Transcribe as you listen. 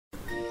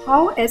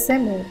How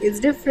SMO is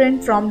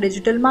different from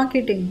digital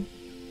marketing.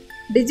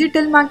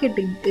 Digital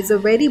marketing is a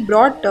very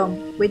broad term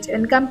which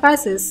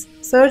encompasses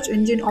search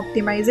engine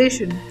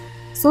optimization,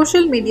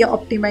 social media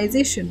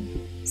optimization,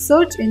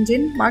 search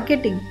engine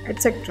marketing,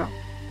 etc.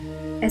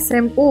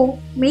 SMO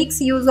makes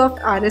use of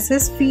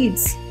RSS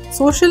feeds,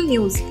 social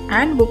news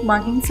and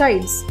bookmarking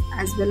sites,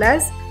 as well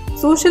as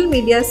social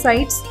media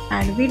sites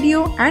and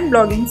video and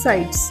blogging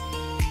sites.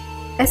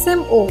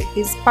 SMO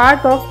is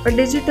part of a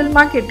digital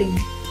marketing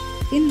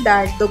in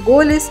that the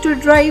goal is to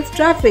drive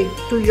traffic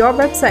to your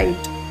website.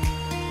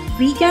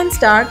 We can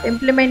start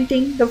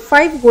implementing the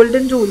 5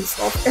 golden rules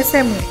of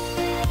SMO.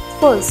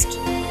 First,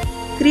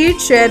 create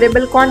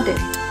shareable content.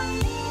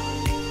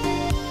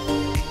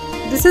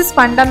 This is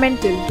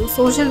fundamental to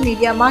social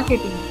media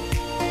marketing.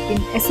 In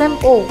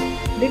SMO,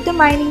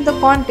 determining the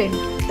content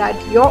that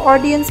your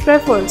audience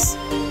prefers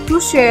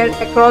to share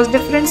across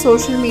different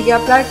social media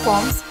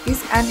platforms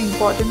is an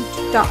important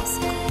task.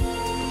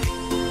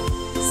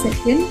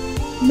 Second,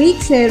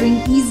 make sharing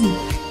easy,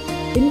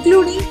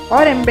 including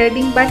or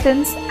embedding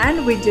buttons and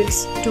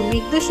widgets to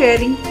make the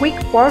sharing quick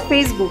for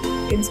Facebook,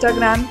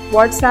 Instagram,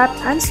 WhatsApp,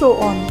 and so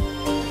on.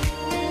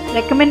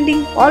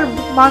 Recommending or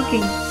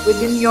bookmarking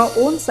within your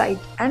own site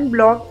and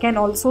blog can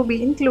also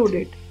be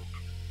included.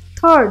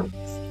 Third,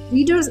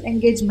 readers'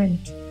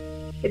 engagement.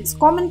 It's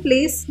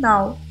commonplace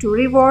now to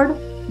reward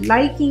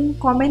liking,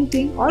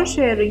 commenting, or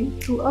sharing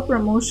through a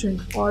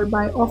promotion or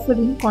by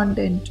offering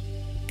content.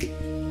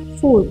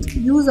 Fourth,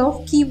 use of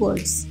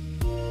keywords.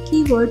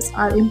 Keywords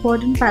are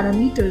important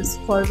parameters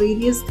for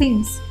various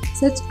things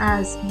such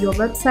as your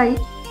website,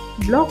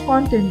 blog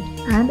content,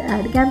 and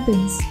ad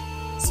campaigns.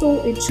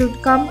 So it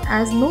should come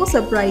as no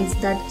surprise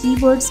that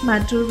keywords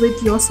matter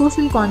with your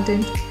social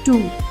content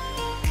too.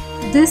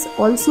 This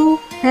also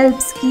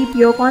helps keep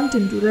your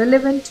content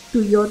relevant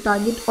to your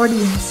target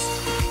audience.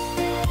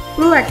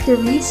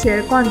 Proactively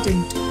share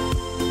content.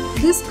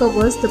 This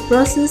covers the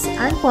process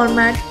and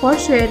format for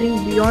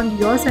sharing beyond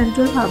your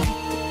central hub.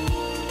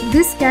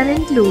 This can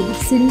include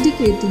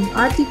syndicating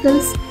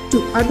articles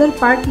to other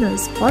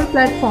partners or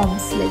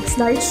platforms like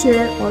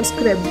SlideShare or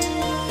Scribd.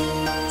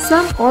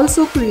 Some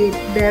also create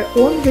their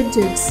own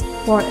widgets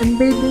for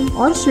embedding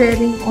or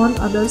sharing on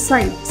other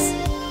sites.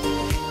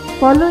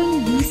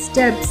 Following these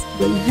steps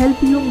will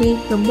help you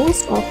make the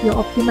most of your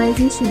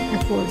optimization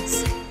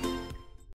efforts.